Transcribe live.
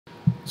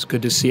It's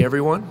good to see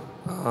everyone.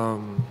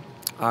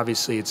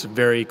 Obviously, it's a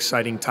very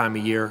exciting time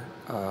of year.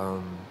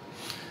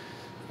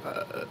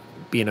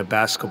 Being a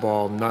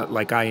basketball nut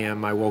like I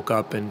am, I woke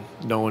up and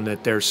knowing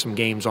that there's some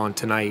games on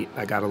tonight,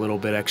 I got a little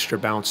bit extra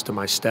bounce to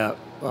my step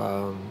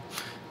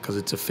because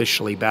it's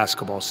officially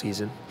basketball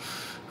season.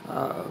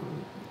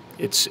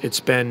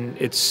 It's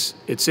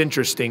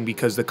interesting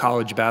because the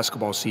college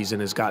basketball season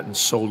has gotten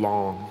so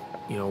long.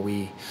 You know,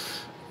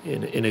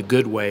 in a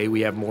good way,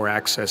 we have more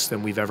access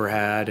than we've ever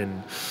had,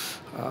 and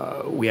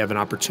we have an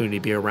opportunity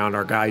to be around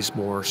our guys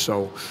more.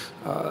 So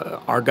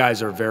our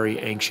guys are very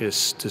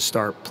anxious to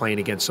start playing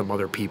against some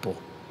other people.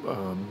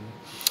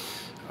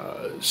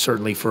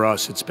 Certainly for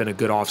us, it's been a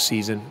good off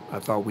season. I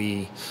thought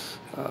we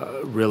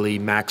really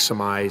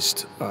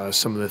maximized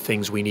some of the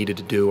things we needed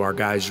to do. Our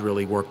guys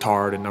really worked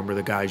hard. A number of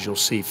the guys you'll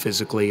see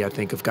physically, I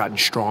think, have gotten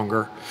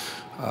stronger,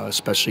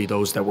 especially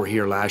those that were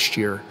here last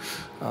year.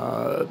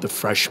 The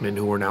freshmen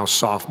who are now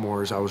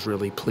sophomores, I was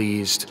really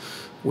pleased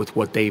with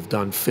what they've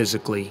done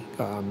physically.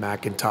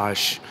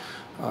 McIntosh,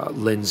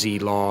 Lindsay,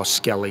 Law,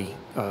 Skelly,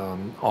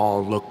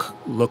 all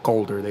look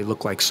older. They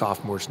look like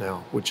sophomores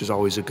now, which is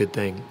always a good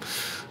thing.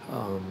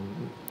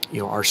 You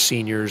know, our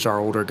seniors, our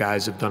older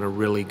guys have done a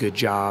really good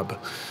job.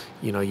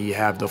 You know, you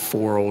have the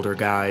 4 older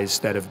guys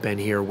that have been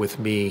here with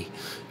me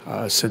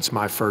since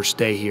my first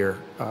day here,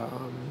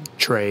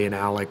 Trey and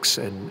Alex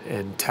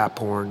and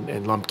Taphorn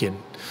and Lumpkin.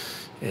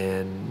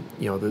 And,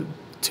 you know,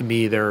 to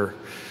me, they're,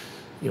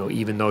 you know,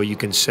 even though you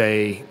can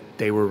say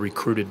they were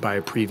recruited by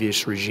a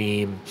previous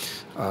regime,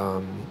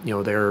 you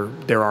know,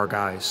 they're our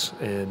guys,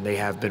 and they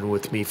have been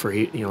with me for,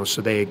 you know,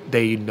 so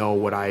they know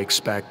what I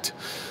expect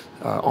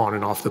on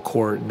and off the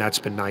court, and that's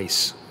been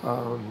nice.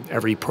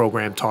 Every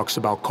program talks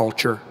about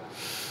culture,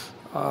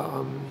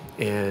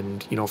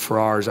 and you know, for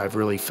ours, I've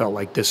really felt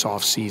like this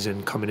off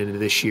season coming into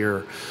this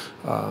year,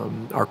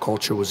 our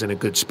culture was in a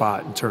good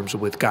spot in terms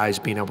of with guys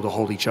being able to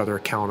hold each other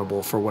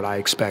accountable for what I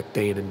expect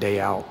day in and day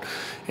out.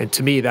 And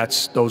to me,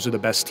 those are the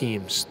best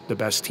teams. The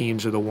best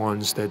teams are the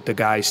ones that the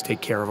guys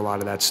take care of a lot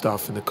of that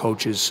stuff, and the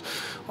coaches,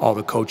 all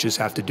the coaches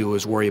have to do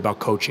is worry about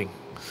coaching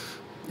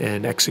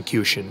and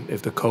execution.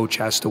 If the coach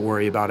has to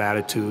worry about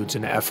attitudes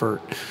and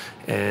effort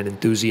and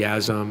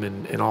enthusiasm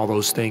and all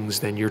those things,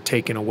 then you're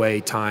taking away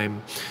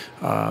time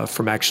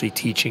from actually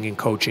teaching and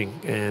coaching,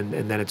 and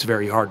then it's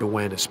very hard to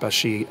win,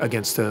 especially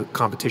against the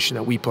competition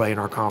that we play in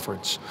our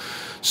conference.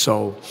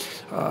 So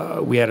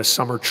we had a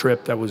summer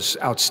trip that was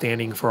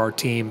outstanding for our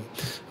team.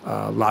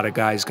 A lot of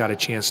guys got a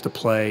chance to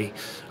play.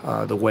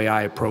 The way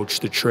I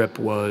approached the trip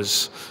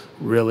was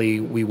really,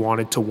 we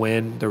wanted to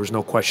win. There was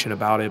no question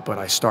about it, but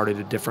I started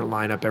a different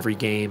lineup every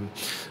game.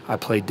 I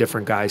played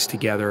different guys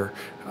together.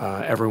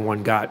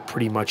 Everyone got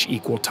pretty much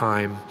equal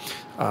time,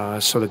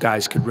 so the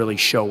guys could really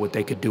show what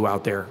they could do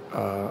out there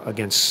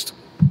against,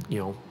 you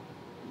know,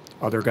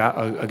 other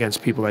guys,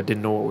 against people that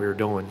didn't know what we were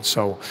doing.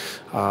 So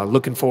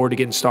looking forward to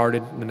getting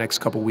started in the next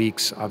couple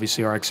weeks.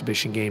 Obviously our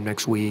exhibition game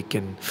next week,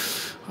 and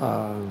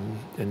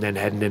then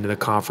heading into the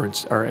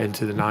conference or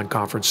into the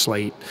non-conference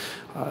slate.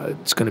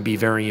 It's going to be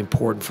very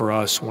important for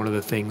us. One of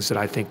the things that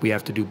I think we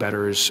have to do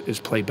better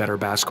is play better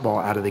basketball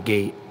out of the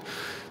gate.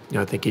 You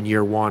know, I think in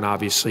year one,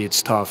 obviously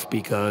it's tough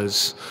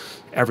because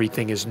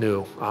everything is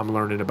new. I'm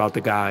learning about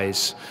the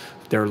guys.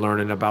 They're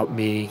learning about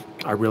me.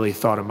 I really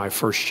thought in my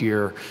first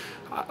year,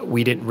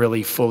 we didn't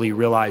really fully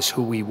realize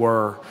who we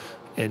were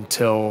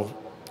until,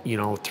 you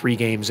know, 3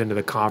 games into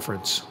the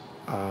conference.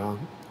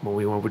 When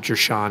we went with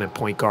Jershawn at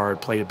point guard,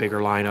 played a bigger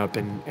lineup,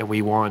 and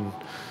we won.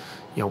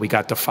 You know, we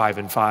got to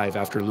 5-5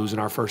 after losing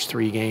our first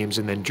 3 games,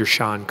 and then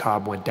Jershawn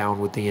Cobb went down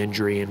with the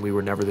injury, and we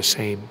were never the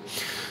same.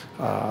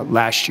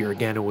 Last year,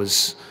 again, it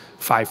was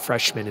 5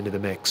 freshmen into the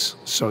mix.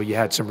 So you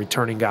had some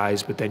returning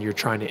guys, but then you're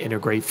trying to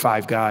integrate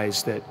 5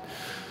 guys that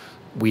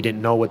we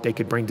didn't know what they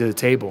could bring to the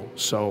table.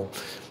 So,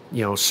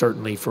 you know,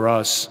 certainly for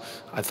us,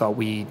 I thought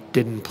we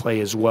didn't play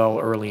as well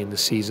early in the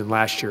season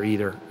last year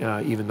either,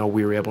 even though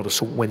we were able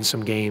to win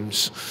some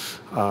games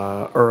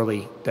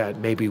early that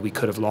maybe we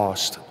could have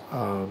lost.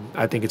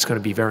 I think it's going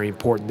to be very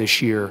important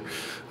this year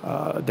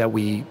that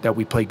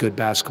we play good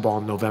basketball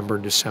in November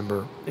and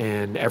December,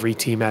 and every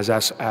team has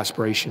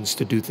aspirations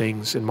to do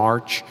things in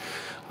March.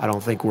 I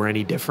don't think we're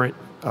any different.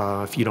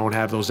 If you don't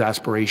have those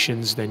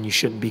aspirations, then you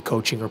shouldn't be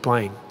coaching or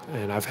playing.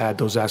 And I've had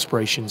those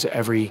aspirations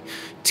every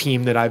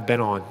team that I've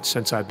been on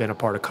since I've been a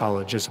part of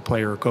college as a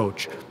player or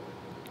coach.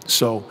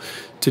 So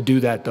to do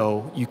that,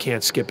 though, you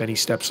can't skip any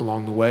steps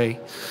along the way.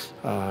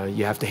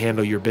 You have to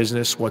handle your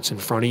business, what's in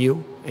front of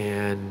you.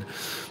 And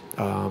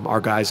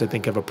our guys, I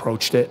think, have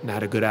approached it and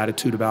had a good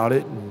attitude about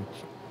it. And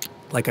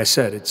like I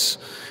said,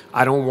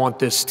 I don't want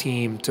this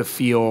team to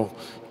feel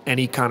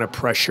any kind of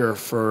pressure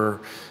for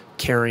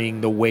carrying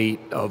the weight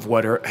of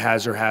what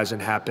has or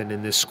hasn't happened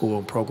in this school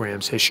and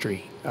program's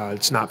history.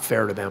 It's not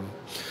fair to them.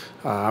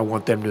 I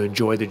want them to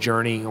enjoy the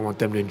journey. I want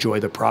them to enjoy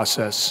the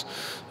process.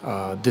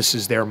 This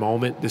is their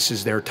moment. This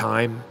is their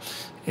time.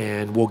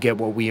 And we'll get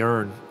what we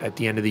earn at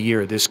the end of the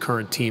year. This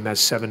current team has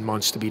 7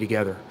 months to be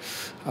together.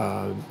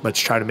 Let's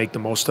try to make the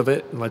most of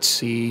it, and let's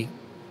see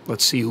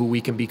who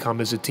we can become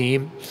as a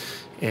team.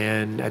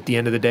 And at the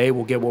end of the day,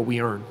 we'll get what we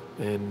earn.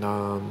 And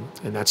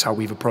that's how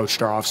we've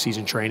approached our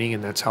off-season training,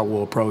 and that's how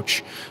we'll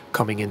approach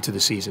coming into the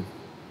season.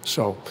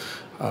 So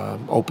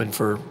open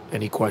for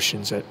any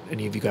questions that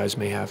any of you guys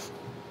may have.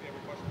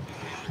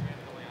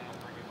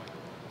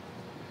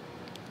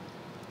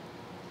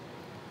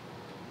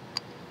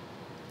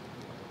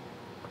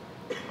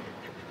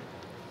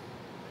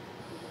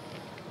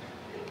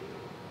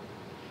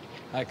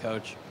 Hi,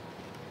 Coach.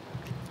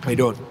 How you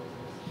doing?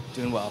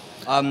 Doing well.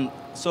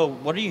 So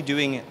what are you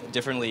doing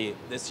differently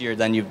this year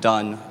than you've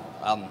done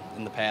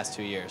in the past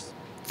 2 years?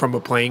 From a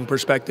playing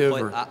perspective?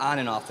 Or? On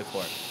and off the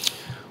court.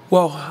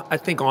 Well, I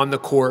think on the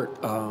court,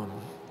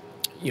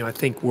 I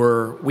think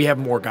we have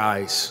more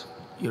guys,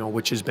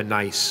 which has been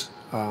nice.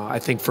 I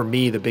think for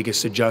me, the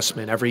biggest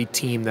adjustment, every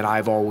team that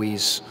I've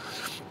always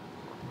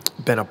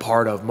been a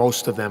part of,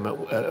 most of them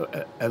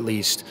at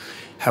least,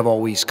 have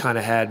always kind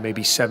of had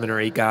maybe 7 or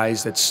 8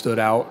 guys that stood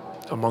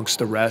out amongst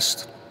the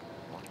rest.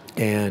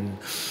 And,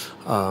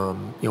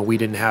 we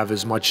didn't have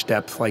as much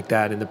depth like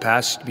that in the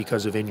past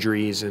because of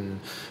injuries and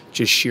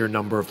just sheer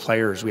number of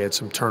players. We had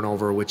some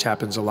turnover, which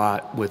happens a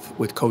lot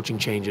with coaching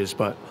changes.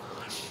 But,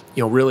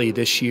 really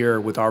this year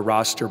with our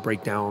roster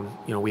breakdown,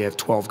 we have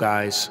 12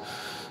 guys,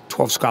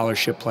 12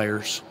 scholarship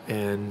players.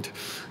 And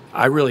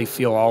I really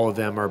feel all of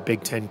them are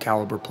Big Ten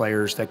caliber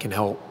players that can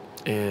help.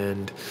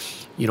 And,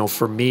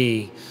 for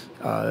me,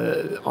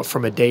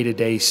 from a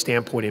day-to-day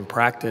standpoint in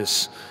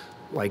practice,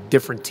 like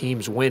different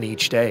teams win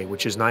each day,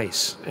 which is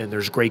nice. And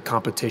there's great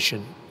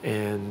competition,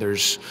 and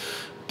there's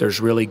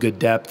really good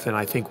depth. And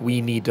I think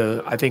we're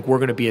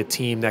going to be a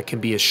team that can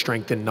be a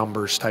strength in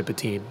numbers type of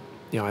team.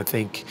 I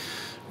think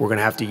we're going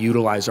to have to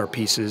utilize our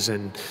pieces,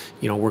 and,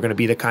 we're going to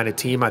be the kind of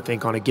team, I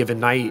think on a given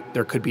night,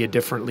 there could be a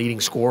different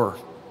leading scorer.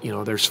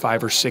 There's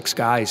 5 or 6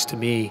 guys to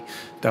me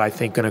that I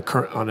think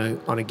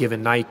on a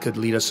given night could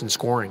lead us in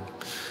scoring.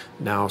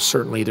 Now,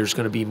 certainly there's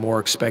going to be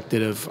more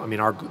expected of,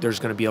 there's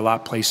going to be a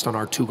lot placed on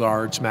our 2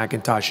 guards,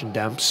 McIntosh and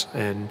Demps,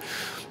 and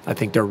I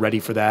think they're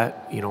ready for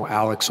that.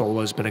 Alex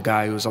Ola has been a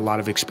guy who has a lot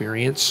of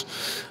experience.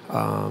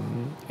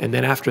 And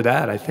then after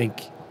that, I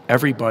think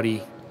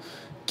everybody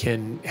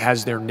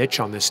has their niche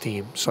on this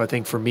team. So I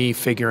think for me,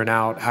 figuring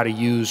out how to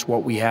use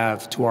what we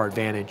have to our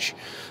advantage,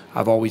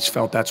 I've always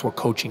felt that's what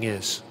coaching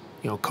is.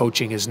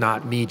 Coaching is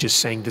not me just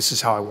saying this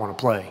is how I want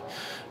to play.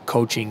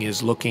 Coaching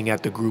is looking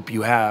at the group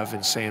you have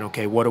and saying,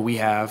 okay, what do we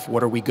have?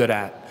 What are we good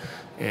at?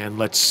 And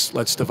let's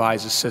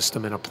devise a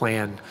system and a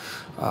plan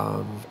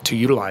to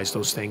utilize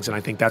those things. And I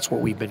think that's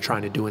what we've been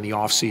trying to do in the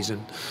off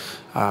season.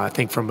 I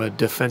think from a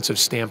defensive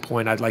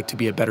standpoint, I'd like to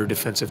be a better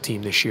defensive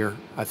team this year.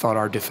 I thought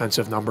our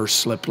defensive numbers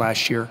slipped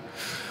last year.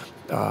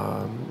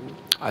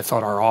 I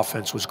thought our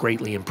offense was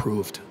greatly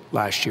improved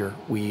last year.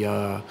 We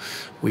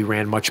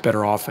ran much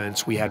better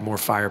offense. We had more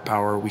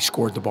firepower. We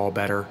scored the ball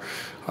better.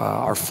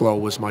 Our flow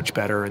was much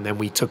better, and then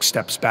we took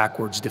steps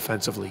backwards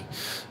defensively.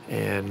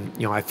 And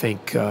I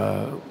think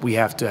we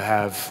have to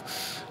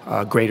have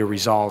greater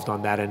resolve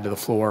on that end of the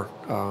floor.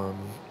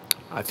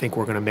 I think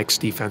we're going to mix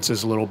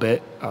defenses a little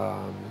bit.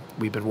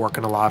 We've been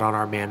working a lot on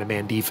our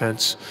man-to-man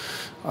defense.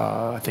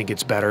 I think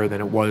it's better than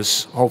it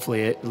was,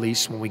 hopefully, at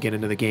least when we get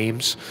into the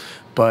games.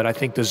 But I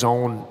think the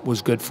zone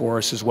was good for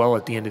us as well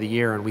at the end of the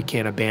year, and we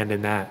can't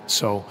abandon that.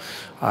 So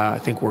I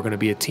think we're going to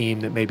be a team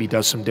that maybe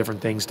does some different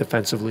things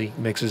defensively,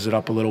 mixes it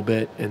up a little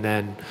bit, and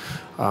then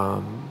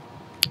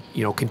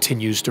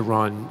continues to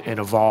run and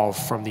evolve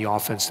from the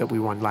offense that we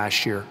won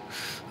last year.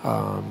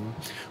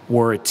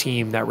 We're a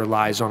team that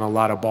relies on a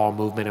lot of ball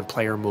movement and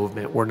player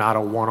movement. We're not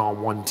a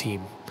one-on-one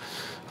team.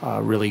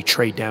 Really,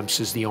 Trey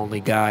Demps is the only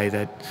guy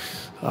that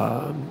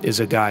is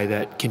a guy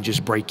that can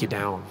just break you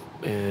down,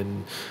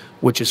 and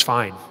which is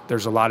fine.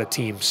 There's a lot of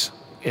teams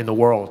in the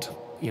world.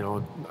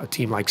 A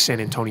team like San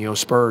Antonio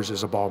Spurs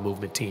is a ball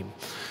movement team.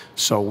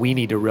 So we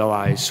need to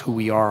realize who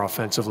we are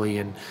offensively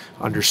and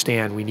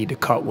understand we need to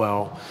cut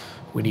well,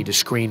 we need to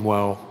screen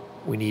well,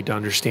 we need to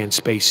understand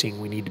spacing,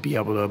 we need to be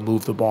able to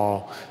move the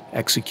ball,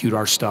 execute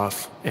our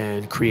stuff,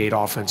 and create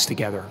offense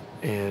together.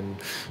 And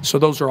so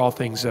those are all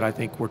things that I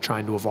think we're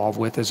trying to evolve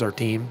with as our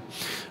team.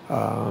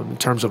 In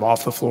terms of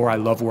off the floor, I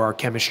love where our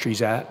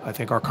chemistry's at. I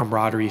think our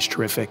camaraderie is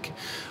terrific.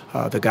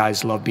 The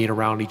guys love being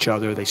around each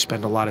other. They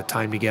spend a lot of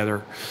time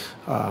together.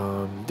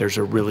 There's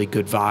a really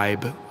good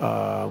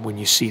vibe when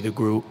you see the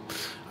group.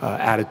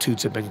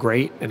 Attitudes have been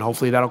great, and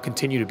hopefully that'll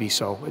continue to be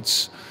so.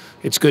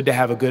 It's good to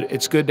have a good.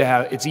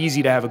 It's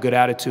easy to have a good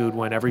attitude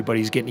when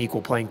everybody's getting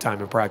equal playing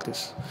time in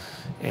practice,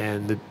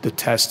 and the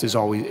test is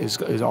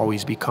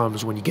always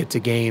becomes when you get to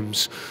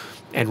games,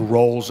 and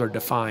roles are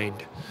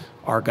defined.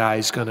 Are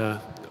guys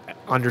gonna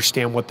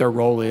understand what their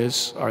role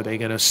is? Are they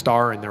gonna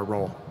star in their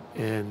role?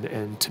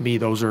 And to me,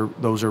 those are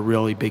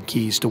really big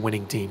keys to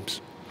winning teams.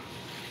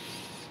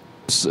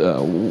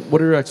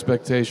 What are your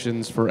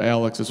expectations for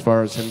Alex as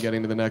far as him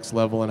getting to the next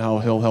level and how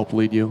he'll help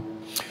lead you?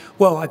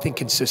 Well, I think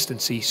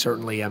consistency,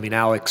 certainly. I mean,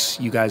 Alex,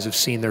 you guys have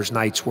seen there's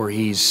nights where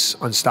he's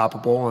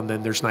unstoppable, and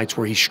then there's nights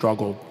where he's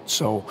struggled.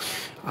 So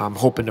I'm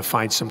hoping to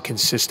find some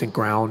consistent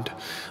ground.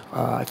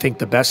 I think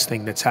the best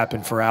thing that's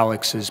happened for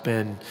Alex has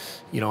been,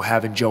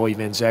 having Joey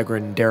Van Zegeren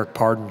and Derek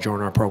Pardon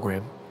join our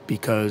program,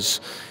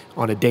 because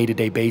on a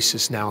day-to-day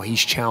basis now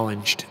he's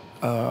challenged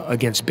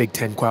against Big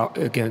Ten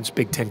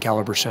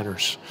caliber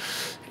centers,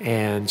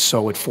 and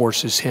so it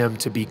forces him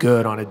to be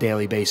good on a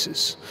daily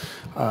basis.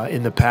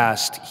 In the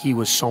past, he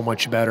was so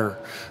much better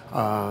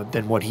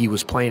than what he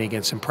was playing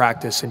against in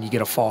practice, and you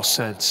get a false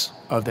sense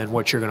of then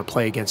what you're going to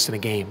play against in a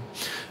game.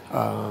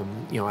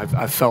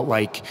 I felt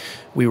like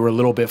we were a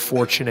little bit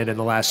fortunate in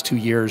the last 2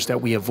 years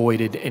that we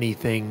avoided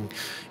anything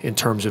in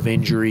terms of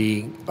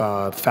injury,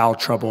 foul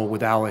trouble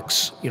with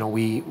Alex.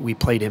 We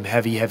played him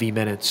heavy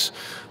minutes,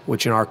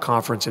 which in our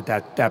conference at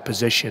that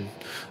position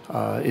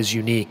is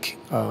unique.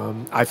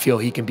 I feel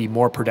he can be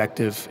more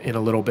productive in a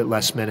little bit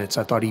less minutes.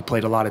 I thought he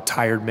played a lot of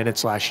tired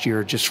minutes last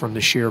year, just from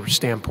the sheer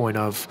standpoint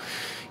of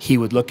he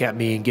would look at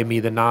me and give me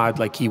the nod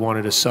like he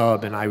wanted a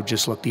sub, and I would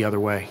just look the other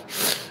way,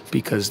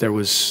 because there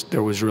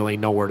was really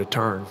nowhere to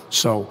turn.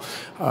 So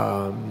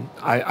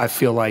I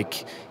feel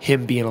like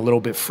him being a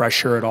little bit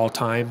fresher at all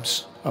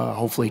times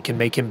hopefully can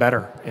make him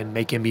better and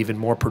make him even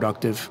more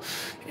productive.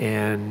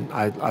 And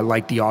I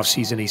like the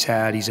offseason he's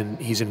had.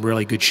 He's in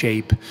really good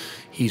shape.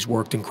 He's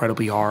worked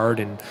incredibly hard,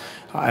 and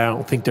I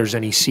don't think there's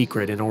any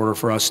secret. In order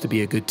for us to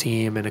be a good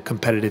team and a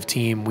competitive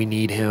team, we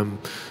need him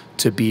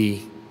to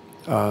be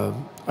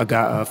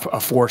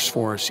a force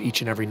for us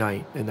each and every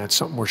night, and that's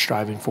something we're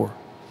striving for.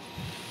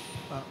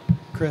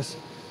 Chris,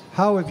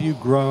 how have you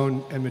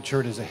grown and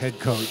matured as a head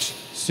coach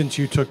since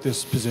you took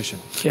this position?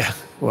 Yeah,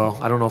 well,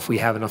 I don't know if we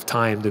have enough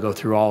time to go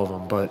through all of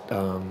them, but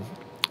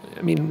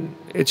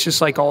it's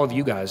just like all of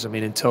you guys.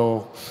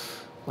 Until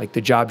like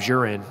the jobs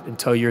you're in,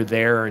 until you're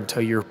there,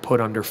 until you're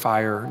put under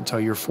fire, until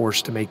you're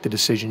forced to make the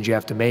decisions you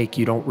have to make,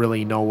 you don't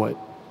really know what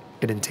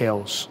it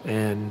entails.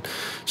 And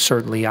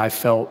certainly I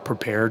felt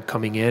prepared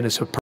coming in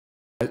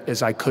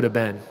as I could have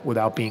been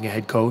without being a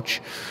head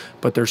coach.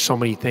 But there's so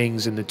many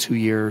things in the 2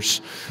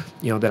 years,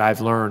 that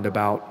I've learned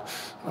about,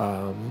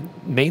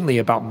 mainly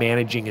about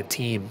managing a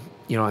team.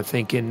 I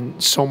think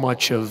in so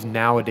much of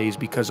nowadays,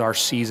 because our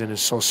season is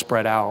so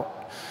spread out,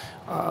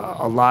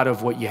 a lot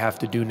of what you have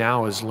to do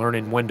now is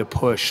learning when to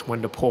push,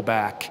 when to pull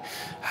back,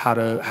 how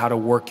to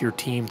work your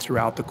team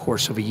throughout the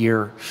course of a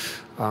year.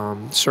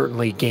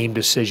 Certainly game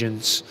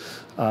decisions,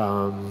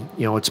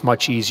 it's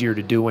much easier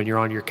to do when you're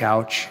on your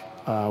couch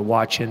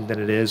watching than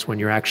it is when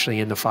you're actually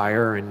in the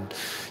fire, and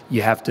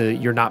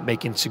you're not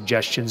making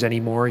suggestions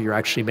anymore. You're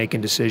actually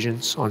making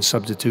decisions on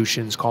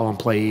substitutions, calling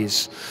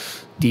plays,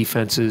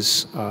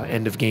 defenses,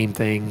 end of game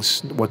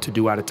things, what to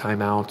do out of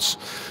timeouts,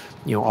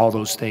 all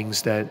those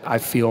things that I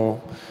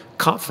feel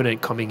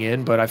confident coming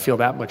in, but I feel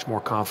that much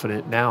more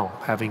confident now,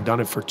 having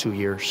done it for 2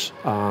 years.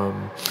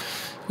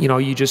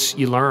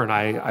 You learn.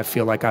 I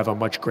feel like I have a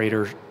much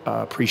greater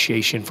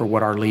appreciation for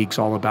what our league's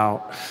all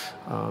about.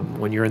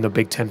 When you're in the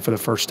Big Ten for the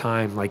first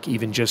time, like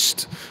even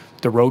just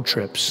the road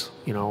trips,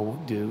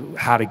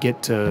 how to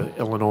get to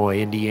Illinois,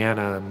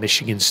 Indiana,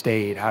 Michigan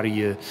State, how do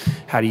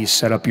you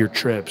set up your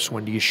trips,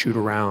 when do you shoot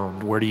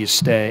around, where do you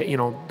stay,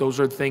 those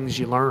are things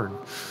you learn,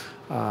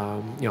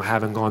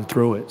 having gone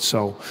through it.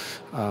 So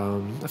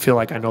I feel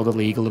like I know the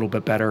league a little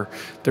bit better.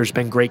 There's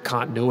been great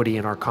continuity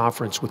in our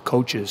conference with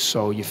coaches,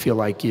 so you feel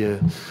like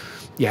you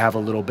have a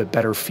little bit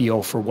better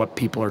feel for what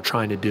people are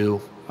trying to do.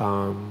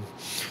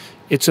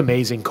 It's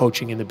amazing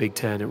coaching in the Big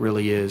Ten. It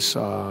really is.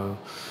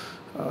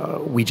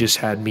 We just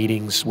had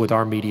meetings with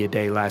our media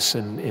day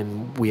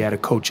and we had a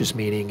coaches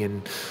meeting,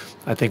 and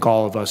I think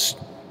all of us,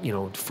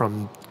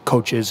 from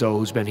Coach Izzo,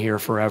 who's been here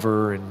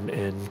forever,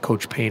 and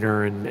Coach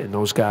Painter and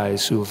those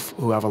guys who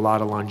have a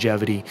lot of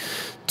longevity,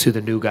 to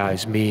the new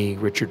guys, me,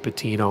 Richard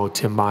Pitino,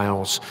 Tim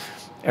Miles,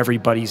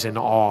 everybody's in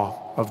awe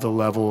of the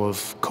level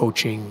of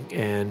coaching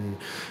and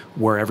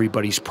where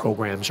everybody's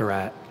programs are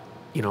at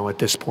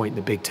this point in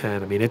the Big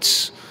Ten.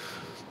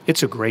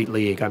 It's a great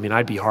league.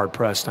 I'd be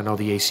hard-pressed. I know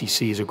the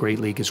ACC is a great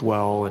league as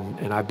well,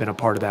 and I've been a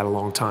part of that a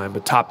long time.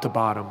 But top to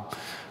bottom,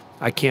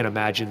 I can't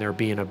imagine there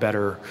being a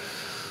better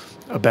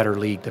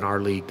league than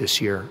our league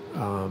this year.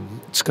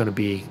 It's going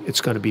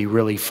to be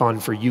really fun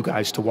for you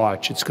guys to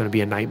watch. It's going to be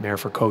a nightmare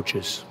for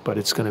coaches, but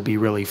it's going to be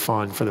really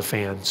fun for the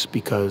fans,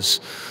 because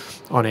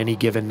on any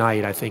given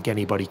night, I think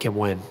anybody can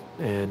win,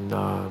 and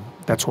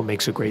that's what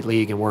makes a great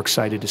league. And we're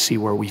excited to see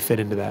where we fit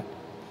into that.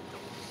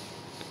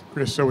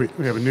 Chris, so we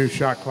have a new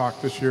shot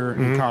clock this year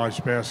in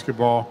college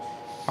basketball.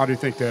 How do you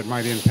think that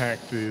might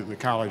impact the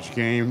college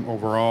game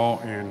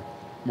overall, and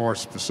more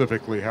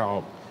specifically,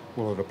 how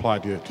will it apply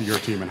to your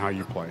team and how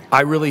you play?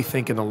 I really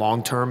think in the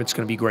long term it's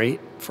going to be great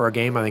for our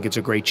game. I think it's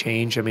a great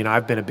change.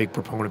 I've been a big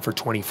proponent for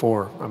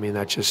 24.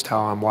 That's just how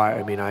I'm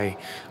wired.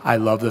 I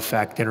love the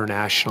fact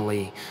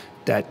internationally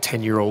that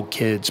 10-year-old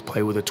kids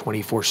play with a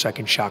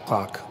 24-second shot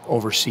clock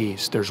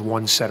overseas. There's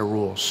one set of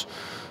rules.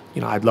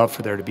 I'd love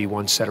for there to be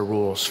one set of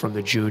rules from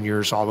the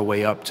juniors all the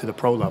way up to the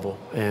pro level,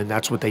 and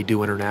that's what they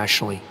do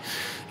internationally.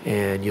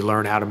 And you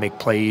learn how to make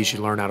plays, you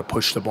learn how to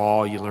push the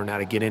ball, you learn how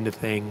to get into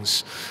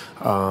things.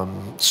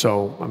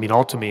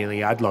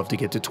 Ultimately, I'd love to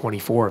get to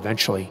 24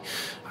 eventually.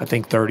 I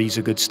think 30 is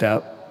a good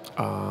step.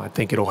 I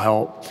think it'll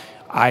help.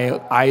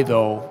 I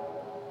though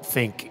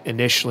think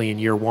initially in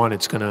year one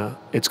it's gonna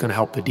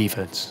help the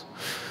defense.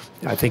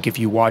 I think if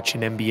you watch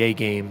an NBA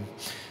game,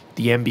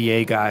 the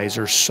NBA guys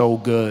are so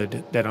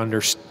good that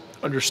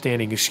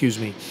understanding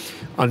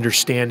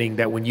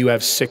that when you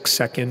have 6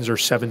 seconds or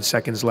 7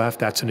 seconds left,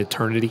 that's an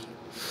eternity.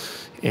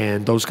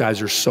 And those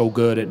guys are so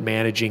good at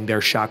managing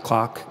their shot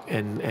clock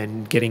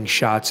and getting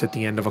shots at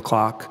the end of a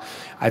clock.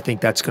 I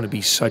think that's going to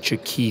be such a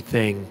key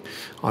thing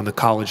on the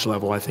college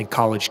level. I think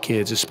college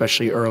kids,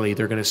 especially early,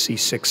 they're going to see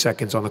 6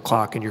 seconds on the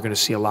clock and you're going to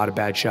see a lot of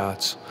bad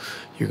shots.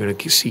 You're going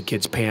to see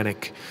kids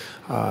panic.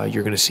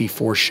 You're going to see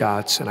forced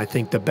shots. And I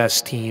think the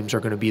best teams are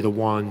going to be the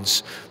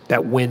ones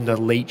that win the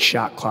late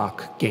shot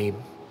clock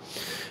game.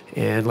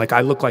 And like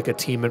I look like a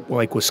team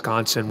like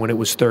Wisconsin when it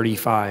was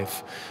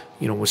 35.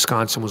 You know,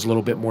 Wisconsin was a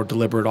little bit more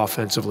deliberate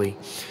offensively.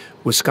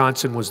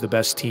 Wisconsin was the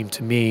best team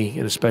to me,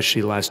 and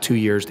especially the last 2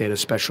 years, they had a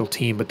special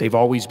team, but they've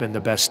always been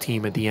the best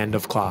team at the end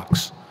of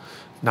clocks,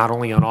 not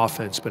only on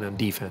offense, but on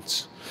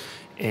defense.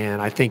 And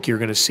I think you're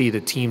going to see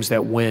the teams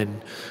that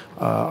win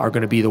are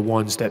going to be the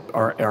ones that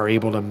are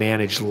able to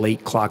manage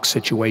late clock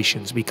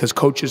situations because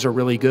coaches are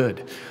really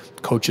good.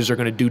 Coaches are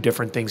going to do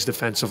different things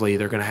defensively.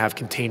 They're going to have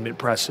containment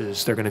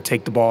presses. They're going to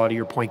take the ball out of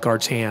your point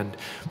guard's hand.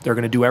 They're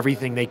going to do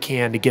everything they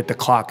can to get the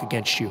clock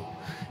against you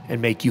and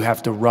make you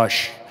have to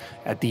rush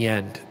at the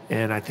end.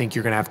 And I think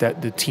you're going to have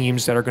that. The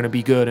teams that are going to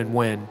be good and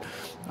win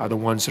are the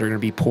ones that are going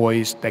to be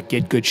poised, that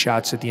get good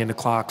shots at the end of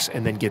clocks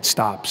and then get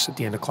stops at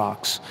the end of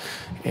clocks.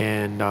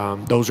 And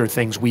those are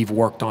things we've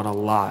worked on a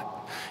lot.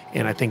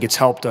 And I think it's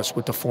helped us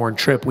with the foreign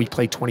trip. We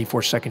played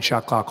 24-second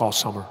shot clock all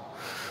summer.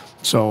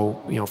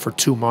 So, you know, for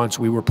 2 months,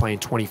 we were playing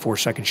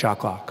 24-second shot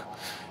clock.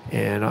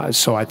 And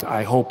so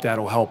I hope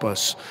that'll help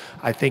us.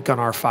 I think on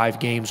our 5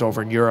 games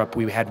over in Europe,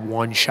 we had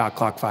 1 shot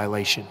clock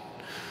violation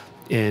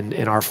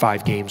in our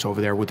 5 games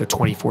over there with the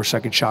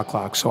 24-second shot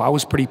clock. So I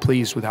was pretty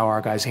pleased with how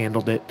our guys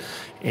handled it.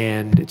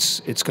 And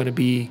it's going to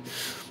be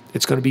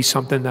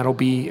something it'll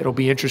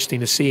be interesting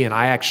to see. And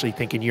I actually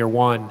think in year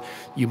one,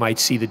 you might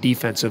see the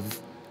defensive,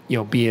 you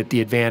know, be at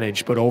the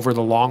advantage. But over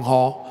the long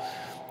haul,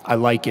 I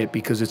like it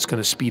because it's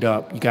going to speed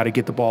up. You got to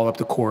get the ball up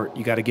the court.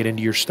 You got to get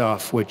into your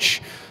stuff,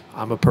 which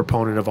I'm a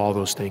proponent of all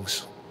those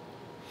things.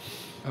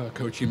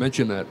 Coach, you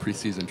mentioned that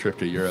preseason trip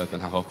to Europe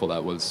and how helpful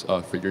that was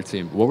for your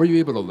team. What were you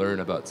able to learn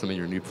about some of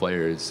your new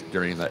players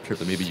during that trip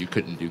that maybe you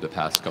couldn't do the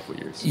past couple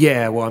of years?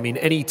 Yeah, well, I mean,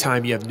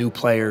 anytime you have new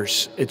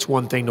players, it's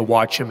one thing to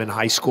watch them in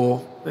high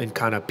school and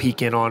kind of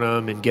peek in on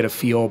them and get a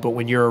feel. But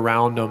when you're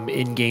around them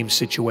in game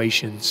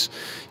situations,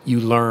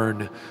 you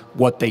learn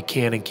what they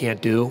can and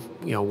can't do,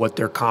 you know, what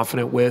they're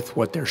confident with,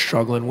 what they're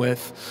struggling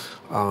with.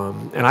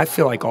 And I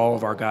feel like all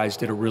of our guys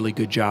did a really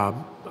good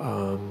job.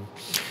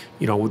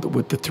 You know,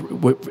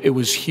 it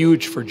was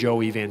huge for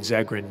Joey Van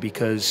Zegeren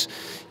because,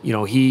 you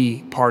know,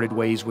 he parted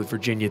ways with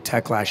Virginia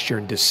Tech last year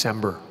in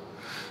December.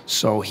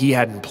 So he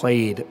hadn't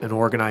played an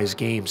organized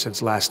game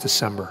since last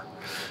December.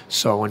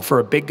 So, and for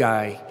a big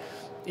guy,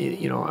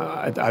 you know,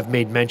 I've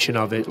made mention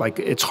of it, like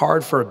it's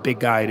hard for a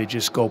big guy to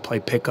just go play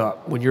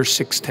pickup. When you're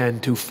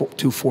 6'10",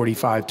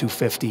 245,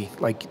 250,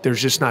 like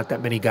there's just not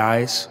that many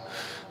guys.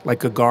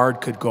 Like a guard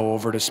could go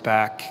over to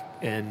SPAC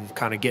and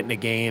kind of get in a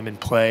game and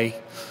play.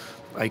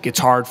 Like it's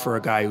hard for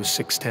a guy who's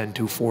 6'10",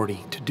 240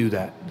 to do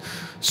that.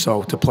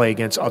 So to play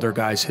against other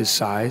guys his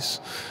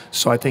size.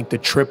 So I think the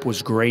trip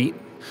was great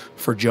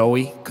for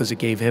Joey because it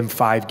gave him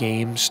 5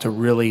 games to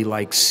really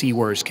like see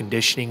where his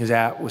conditioning is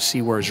at,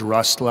 see where his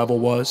rust level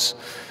was.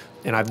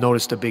 And I've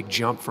noticed a big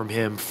jump from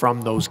him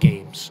from those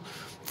games.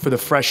 For the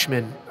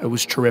freshmen, it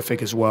was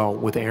terrific as well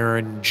with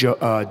Aaron,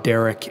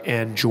 Derek,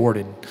 and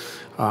Jordan.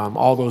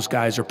 All those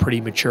guys are pretty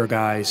mature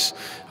guys.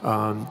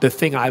 The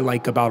thing I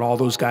like about all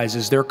those guys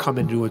is they're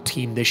coming to a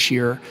team this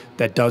year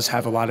that does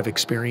have a lot of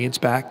experience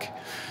back.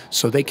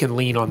 So they can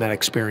lean on that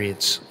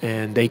experience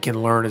and they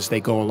can learn as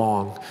they go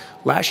along.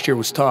 Last year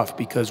was tough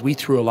because we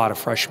threw a lot of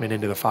freshmen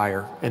into the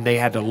fire and they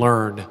had to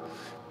learn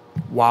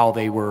while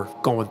they were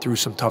going through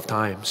some tough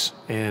times.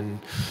 And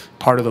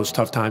part of those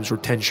tough times were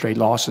 10 straight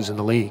losses in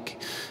the league.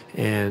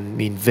 And I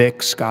mean,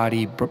 Vic,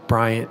 Scotty,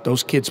 Bryant,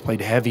 those kids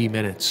played heavy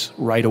minutes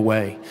right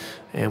away.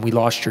 And we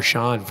lost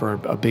Jershawn for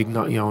a big, you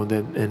know,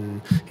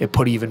 and it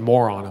put even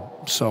more on him.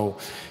 So,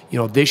 you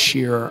know, this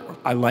year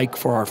I like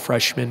for our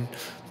freshmen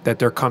that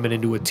they're coming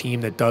into a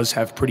team that does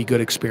have pretty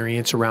good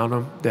experience around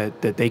them,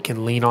 that they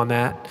can lean on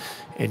that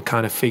and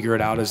kind of figure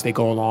it out as they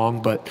go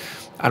along. But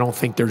I don't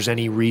think there's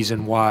any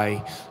reason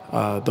why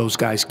those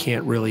guys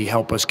can't really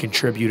help us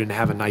contribute and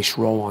have a nice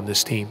role on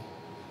this team.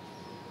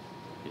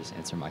 You just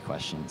answer my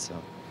question, so.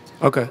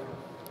 Okay.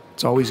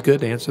 It's always good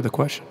to answer the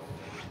question.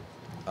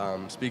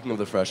 Speaking of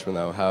the freshmen,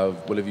 though,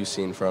 what have you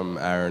seen from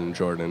Aaron,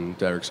 Jordan,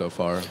 Derek so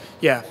far?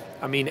 Yeah,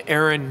 I mean,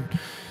 Aaron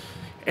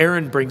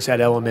brings that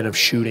element of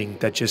shooting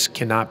that just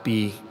cannot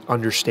be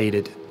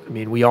understated. I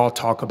mean, we all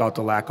talk about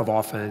the lack of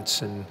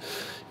offense, and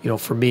you know,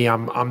 for me,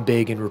 I'm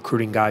big in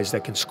recruiting guys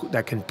that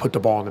can put the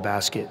ball in the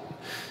basket.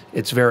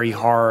 It's very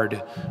hard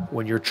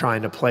when you're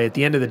trying to play. At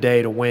the end of the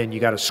day, to win, you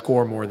got to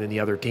score more than the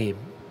other team.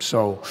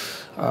 So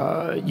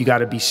you got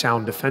to be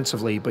sound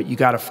defensively, but you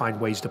got to find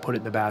ways to put it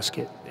in the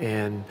basket.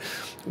 And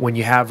when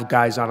you have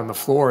guys out on the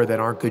floor that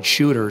aren't good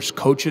shooters,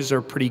 coaches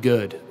are pretty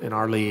good in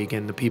our league,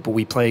 and the people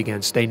we play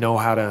against, they know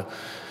how to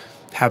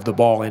have the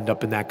ball end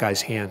up in that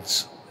guy's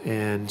hands.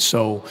 And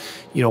so,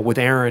 you know, with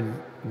Aaron,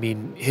 I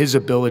mean, his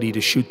ability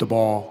to shoot the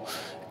ball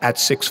at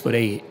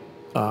 6'8"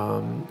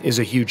 is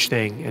a huge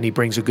thing, and he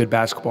brings a good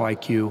basketball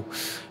IQ.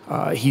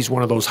 He's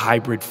one of those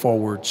hybrid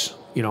forwards,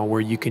 you know,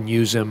 where you can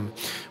use him.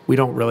 We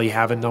don't really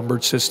have a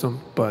numbered system,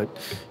 but,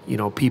 you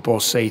know, people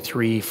say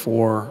 3,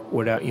 4,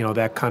 whatever, you know,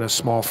 that kind of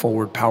small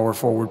forward, power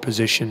forward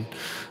position.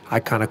 I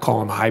kind of call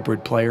them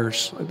hybrid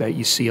players that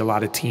you see a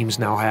lot of teams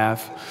now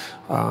have.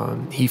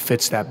 He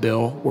fits that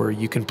bill where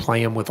you can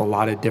play him with a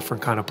lot of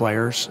different kind of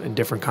players and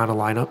different kind of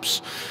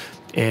lineups.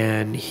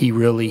 And he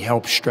really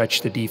helps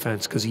stretch the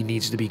defense because he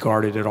needs to be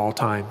guarded at all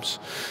times.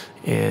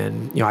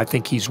 And, you know, I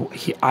think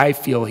I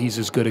feel he's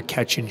as good a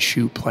catch and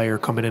shoot player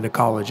coming into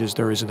college as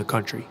there is in the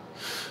country.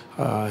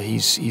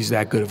 He's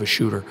that good of a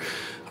shooter.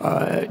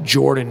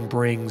 Jordan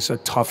brings a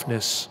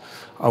toughness,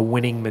 a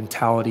winning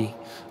mentality.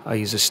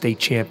 He's a state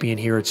champion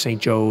here at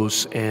St.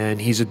 Joe's,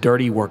 and he's a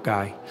dirty work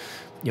guy.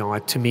 You know,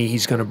 to me,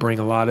 he's going to bring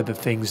a lot of the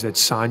things that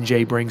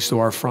Sanjay brings to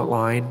our front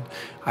line.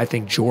 I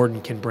think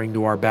Jordan can bring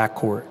to our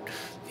backcourt.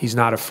 He's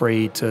not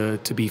afraid to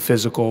be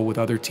physical with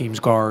other teams'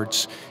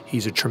 guards.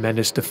 He's a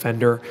tremendous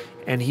defender,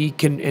 and he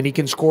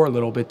can score a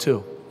little bit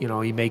too. You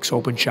know, he makes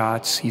open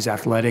shots. He's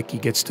athletic. He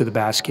gets to the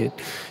basket.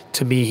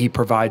 To me, he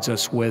provides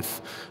us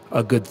with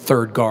a good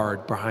third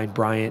guard behind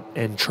Bryant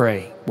and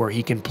Trey, where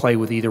he can play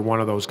with either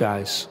one of those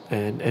guys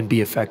and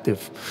be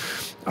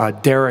effective.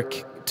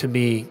 Derek, to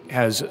me,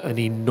 has an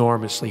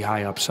enormously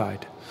high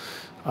upside.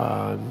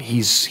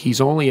 He's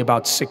only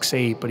about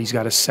 6'8", but he's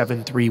got a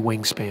 7'3"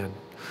 wingspan.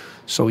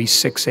 So he's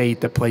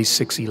 6'8" that plays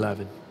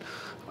 6'11".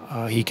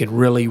 He can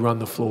really run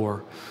the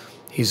floor.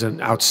 He's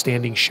an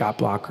outstanding shot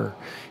blocker.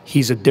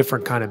 He's a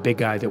different kind of big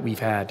guy that we've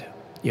had.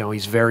 You know,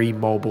 he's very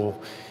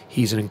mobile.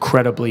 He's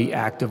incredibly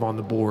active on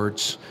the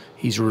boards.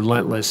 He's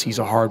relentless. He's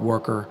a hard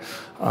worker.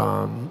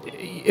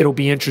 It'll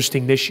be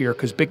interesting this year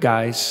because big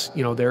guys,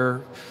 you know,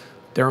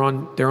 they're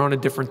on a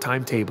different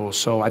timetable.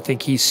 So I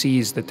think he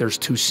sees that there's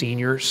 2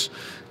 seniors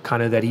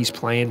kind of that he's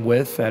playing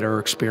with that are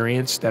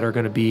experienced, that are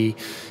going to be,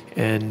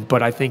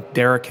 but I think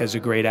Derek has a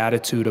great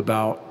attitude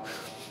about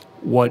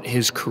what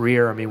his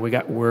career, I mean,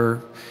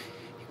 we're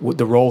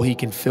the role he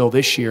can fill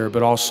this year,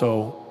 but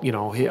also, you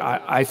know,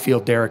 I feel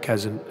Derek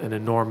has an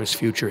enormous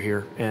future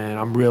here,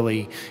 and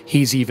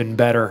he's even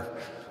better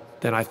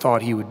than I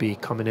thought he would be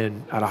coming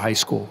in out of high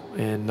school,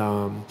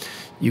 and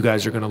you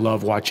guys are going to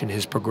love watching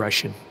his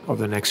progression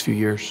over the next few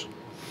years.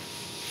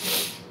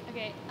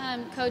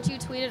 Coach, you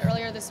tweeted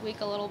earlier this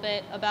week a little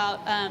bit about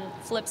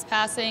Flip's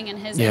passing and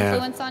his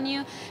influence on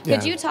you.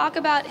 Could you talk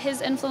about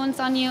his influence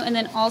on you, and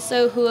then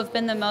also who have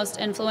been the most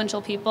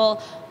influential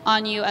people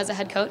on you as a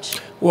head coach?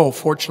 Well,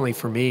 fortunately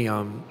for me,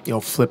 you know,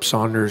 Flip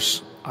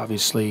Saunders,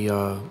 obviously,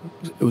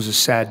 it was a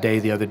sad day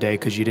the other day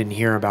because you didn't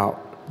hear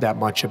that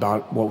much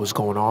about what was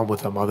going on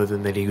with him other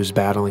than that he was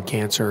battling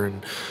cancer.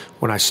 And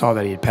when I saw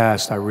that he had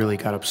passed, I really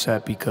got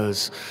upset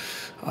because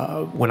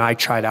when I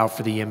tried out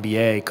for the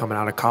NBA coming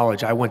out of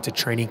college, I went to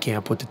training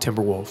camp with the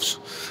Timberwolves.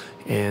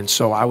 And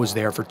so I was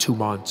there for 2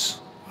 months.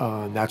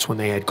 And that's when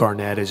they had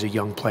Garnett as a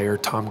young player,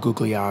 Tom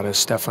Gugliotta,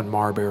 Stephen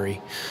Marbury.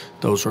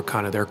 Those were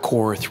kind of their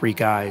core 3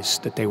 guys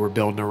that they were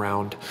building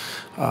around.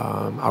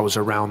 I was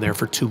around there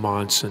for 2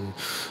 months, and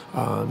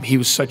he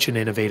was such an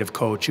innovative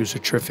coach. He was a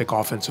terrific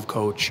offensive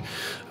coach.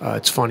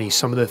 It's funny,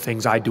 some of the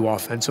things I do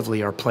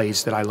offensively are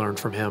plays that I learned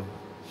from him.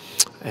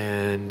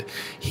 And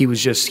he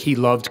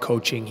loved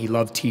coaching, he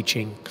loved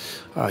teaching.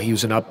 He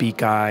was an upbeat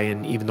guy,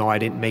 and even though I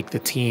didn't make the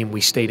team,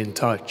 we stayed in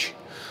touch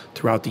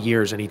throughout the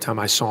years. Anytime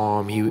I saw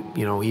him,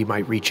 he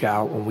might reach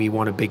out when we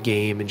won a big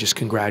game and just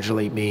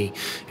congratulate me.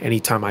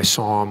 Anytime I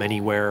saw him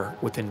anywhere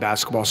within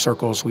basketball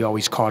circles, we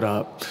always caught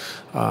up.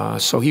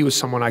 So he was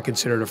someone I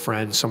considered a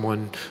friend,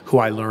 someone who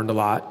I learned a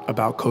lot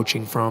about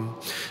coaching from.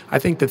 I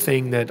think the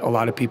thing that a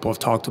lot of people have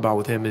talked about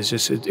with him is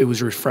just it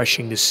was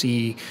refreshing to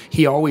see.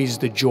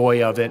 The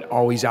joy of it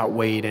always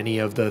outweighed any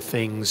of the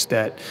things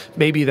that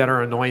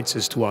are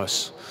annoyances to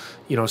us.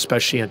 You know,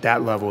 especially at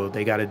that level,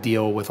 they got to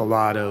deal with a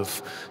lot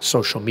of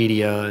social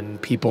media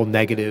and people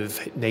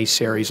negative,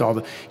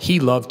 naysayers, he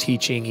loved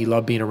teaching, he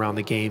loved being around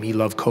the game, he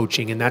loved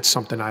coaching, and that's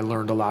something I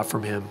learned a lot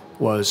from him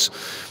was,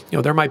 you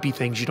know, there might be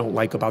things you don't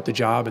like about the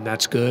job, and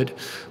that's good,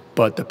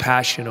 but the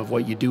passion of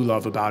what you do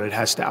love about it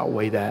has to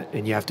outweigh that,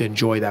 and you have to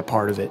enjoy that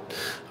part of it.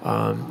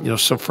 You know,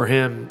 so for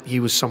him,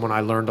 he was someone I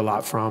learned a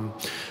lot from.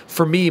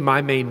 For me,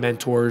 my main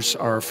mentors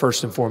are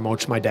first and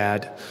foremost my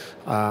dad.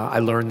 I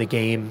learned the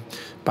game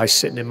by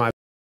sitting in my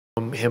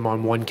him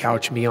on one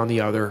couch, me on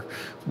the other,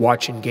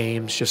 watching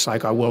games just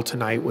like I will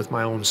tonight with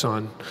my own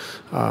son.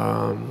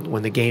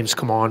 When the games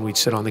come on, we'd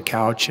sit on the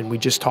couch and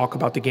we'd just talk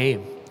about the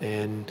game.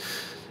 And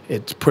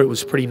it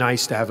was pretty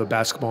nice to have a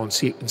basketball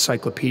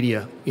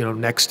encyclopedia, you know,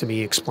 next to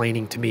me,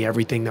 explaining to me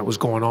everything that was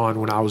going on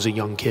when I was a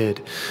young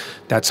kid.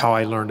 That's how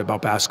I learned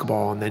about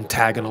basketball, and then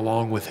tagging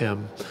along with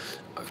him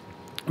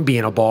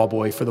being a ball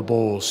boy for the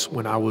Bulls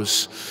when I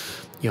was,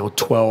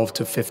 12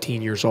 to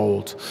 15 years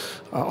old,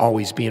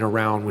 always being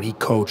around when he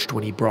coached,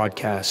 when he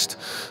broadcast.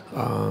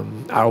 I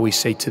always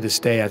say to this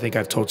day, I think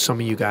I've told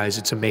some of you guys,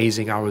 it's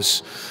amazing.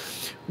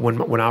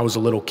 When I was a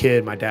little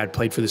kid, my dad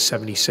played for the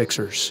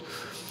 76ers.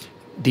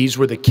 These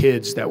were the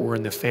kids that were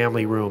in the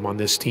family room on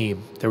this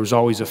team. There was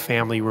always a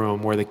family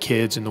room where the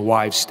kids and the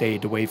wives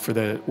stayed to wait for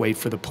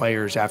the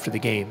players after the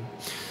game.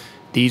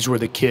 These were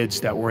the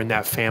kids that were in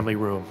that family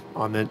room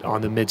on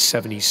the mid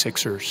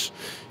 76ers.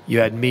 You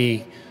had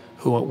me,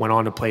 who went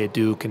on to play at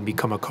Duke and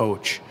become a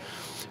coach.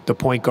 The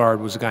point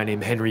guard was a guy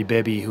named Henry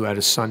Bibby, who had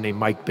a son named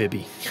Mike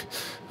Bibby,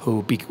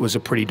 who was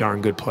a pretty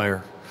darn good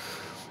player.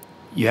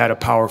 You had a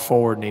power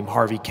forward named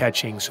Harvey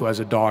Catchings, who has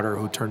a daughter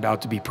who turned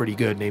out to be pretty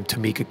good, named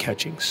Tamika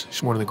Catchings.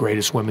 She's one of the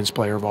greatest women's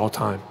players of all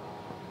time.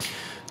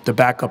 The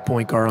backup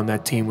point guard on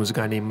that team was a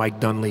guy named Mike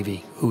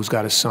Dunleavy, who's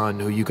got a son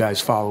who you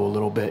guys follow a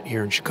little bit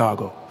here in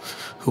Chicago,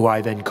 who I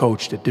then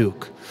coached at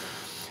Duke.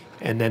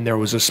 And then there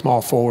was a small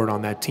forward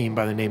on that team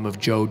by the name of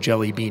Joe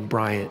Jellybean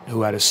Bryant,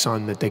 who had a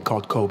son that they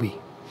called Kobe.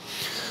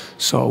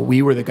 So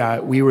we were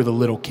the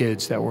little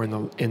kids that were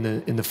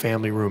in the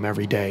family room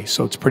every day.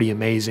 So it's pretty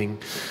amazing.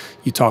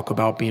 You talk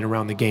about being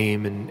around the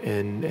game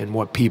and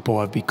what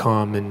people have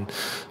become, and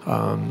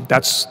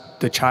that's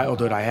the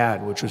childhood I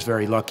had, which was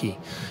very lucky.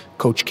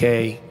 Coach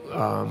K,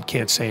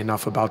 can't say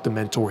enough about the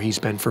mentor he's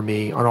been for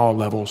me on all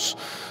levels.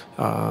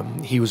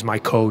 He was my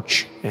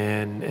coach,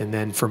 and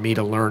then for me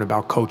to learn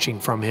about coaching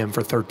from him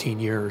for 13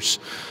 years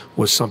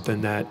was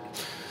something that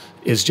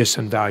is just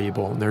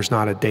invaluable. And there's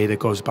not a day that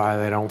goes by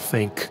that I don't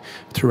think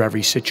through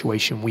every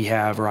situation we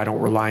have, or I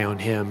don't rely on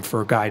him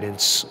for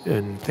guidance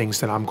and things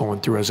that I'm going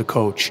through as a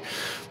coach.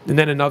 And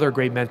then another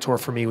great mentor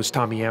for me was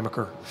Tommy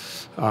Amaker.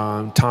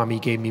 Tommy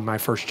gave me my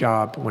first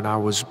job when I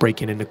was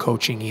breaking into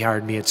coaching. He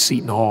hired me at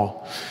Seton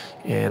Hall.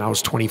 And I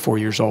was 24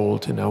 years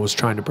old, and I was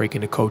trying to break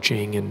into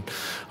coaching, and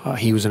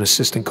he was an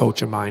assistant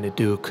coach of mine at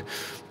Duke.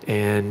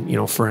 And,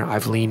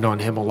 I've leaned on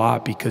him a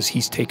lot because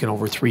he's taken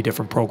over 3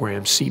 different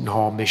programs, Seton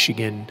Hall,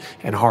 Michigan,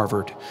 and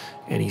Harvard.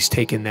 And he's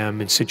taken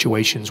them in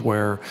situations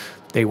where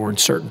they were in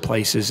certain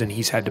places, and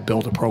he's had to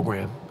build a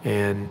program.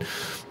 And,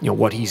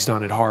 what he's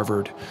done at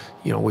Harvard,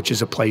 which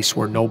is a place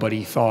where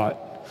nobody thought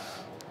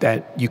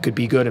that you could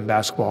be good in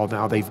basketball.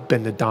 Now they've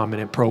been the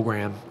dominant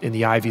program in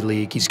the Ivy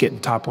League. He's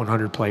getting top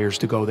 100 players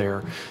to go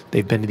there.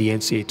 They've been to the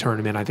NCAA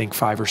tournament, I think,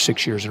 5 or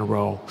 6 years in a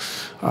row.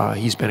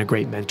 He's been a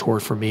great mentor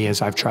for me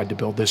as I've tried to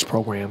build this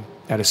program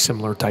at a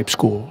similar type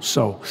school.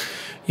 So,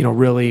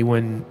 really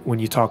when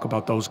you talk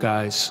about those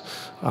guys,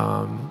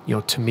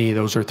 to me,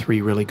 those are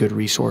 3 really good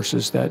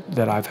resources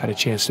that I've had a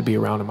chance to be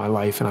around in my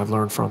life and I've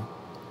learned from.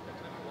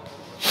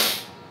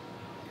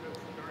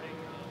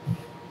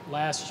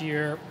 Last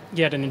year,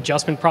 you had an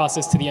adjustment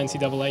process to the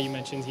NCAA. You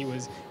mentioned he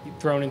was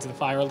thrown into the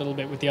fire a little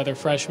bit with the other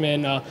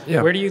freshmen.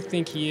 Yeah. Where do you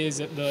think he is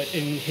in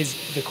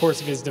the course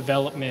of his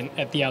development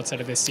at the outset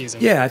of this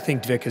season? Yeah, I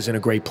think Vic is in a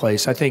great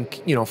place. I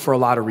think, for a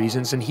lot of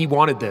reasons, and he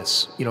wanted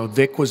this.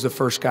 Vic was the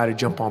first guy to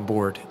jump on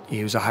board.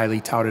 He was a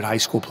highly touted high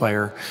school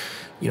player.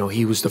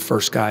 He was the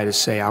first guy to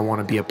say, I want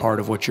to be a part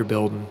of what you're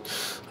building.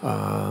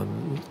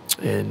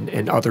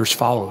 And others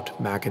followed.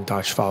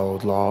 McIntosh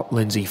followed,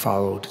 Lindsay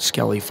followed,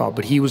 Skelly followed,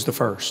 but he was the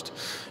first.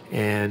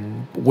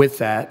 And with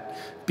that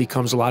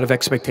becomes a lot of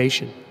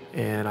expectation.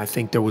 And I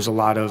think there was a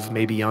lot of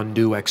maybe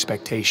undue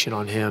expectation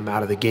on him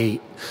out of the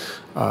gate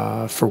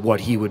for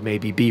what he would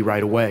maybe be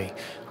right away.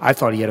 I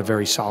thought he had a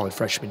very solid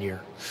freshman year.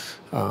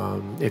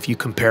 If you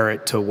compare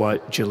it to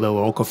what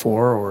Jahlil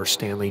Okafor or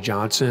Stanley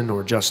Johnson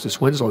or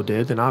Justice Winslow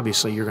did, then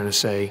obviously you're going to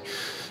say,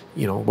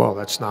 well,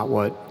 that's not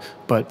what.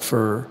 But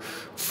for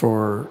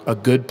a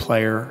good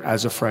player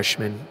as a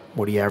freshman,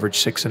 what he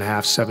averaged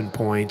 6.5, 7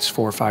 points,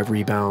 4 or 5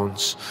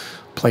 rebounds,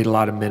 played a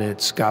lot of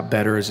minutes, got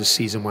better as the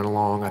season went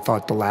along. I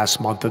thought the last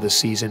month of the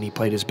season he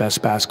played his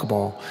best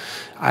basketball.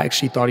 I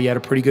actually thought he had a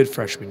pretty good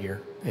freshman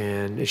year,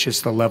 and it's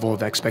just the level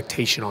of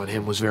expectation on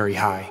him was very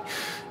high.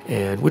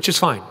 And which is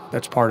fine.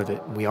 That's part of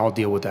it. We all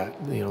deal with that.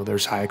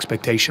 There's high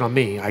expectation on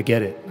me. I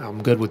get it.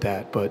 I'm good with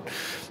that. But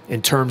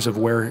in terms of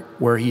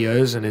where he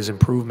is and his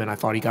improvement, I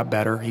thought he got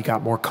better. He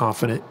got more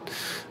confident.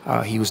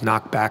 He was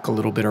knocked back a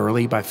little bit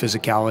early by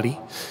physicality,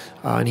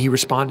 and he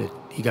responded.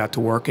 He got to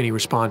work and he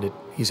responded.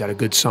 He's had a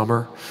good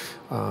summer.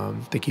 I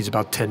think he's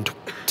about 10,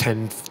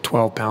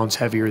 12 pounds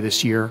heavier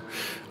this year.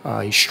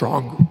 He's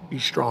strong.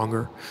 He's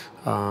stronger.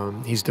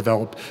 He's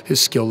developed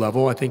his skill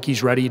level. I think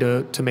he's ready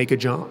to make a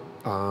jump.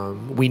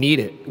 We need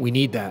it. We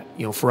need that.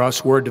 For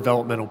us, we're a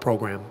developmental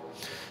program.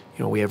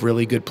 We have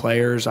really good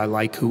players. I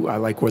like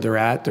where they're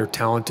at. They're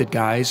talented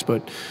guys,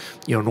 but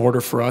in order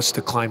for us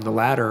to climb the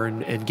ladder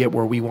and get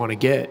where we want to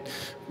get,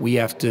 we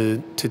have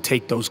to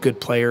take those good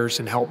players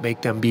and help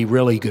make them be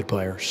really good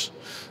players.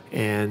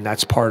 And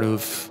that's part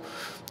of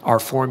our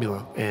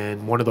formula.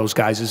 And one of those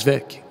guys is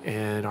Vic,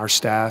 and our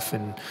staff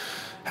and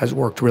has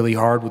worked really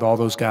hard with all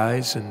those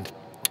guys, and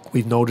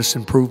we've noticed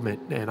improvement.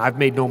 And I've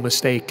made no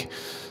mistake.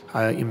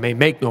 You may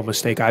make no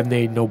mistake. I've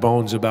made no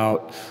bones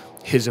about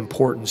his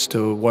importance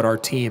to what our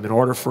team, in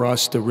order for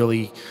us to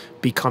really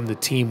become the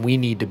team we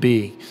need to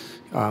be,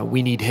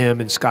 we need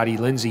him and Scotty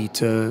Lindsey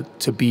to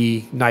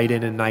be night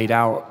in and night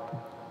out,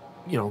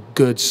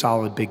 good,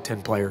 solid Big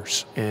Ten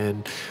players.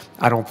 And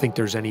I don't think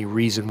there's any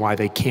reason why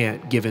they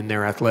can't, given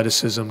their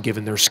athleticism,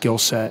 given their skill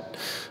set,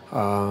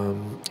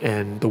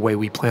 and the way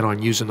we plan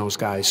on using those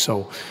guys.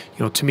 So,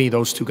 to me,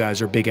 those two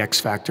guys are big X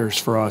factors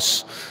for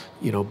us,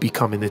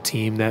 becoming the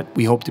team that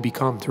we hope to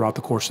become throughout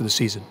the course of the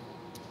season.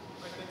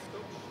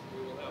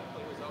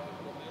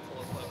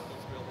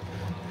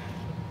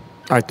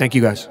 All right, thank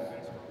you guys.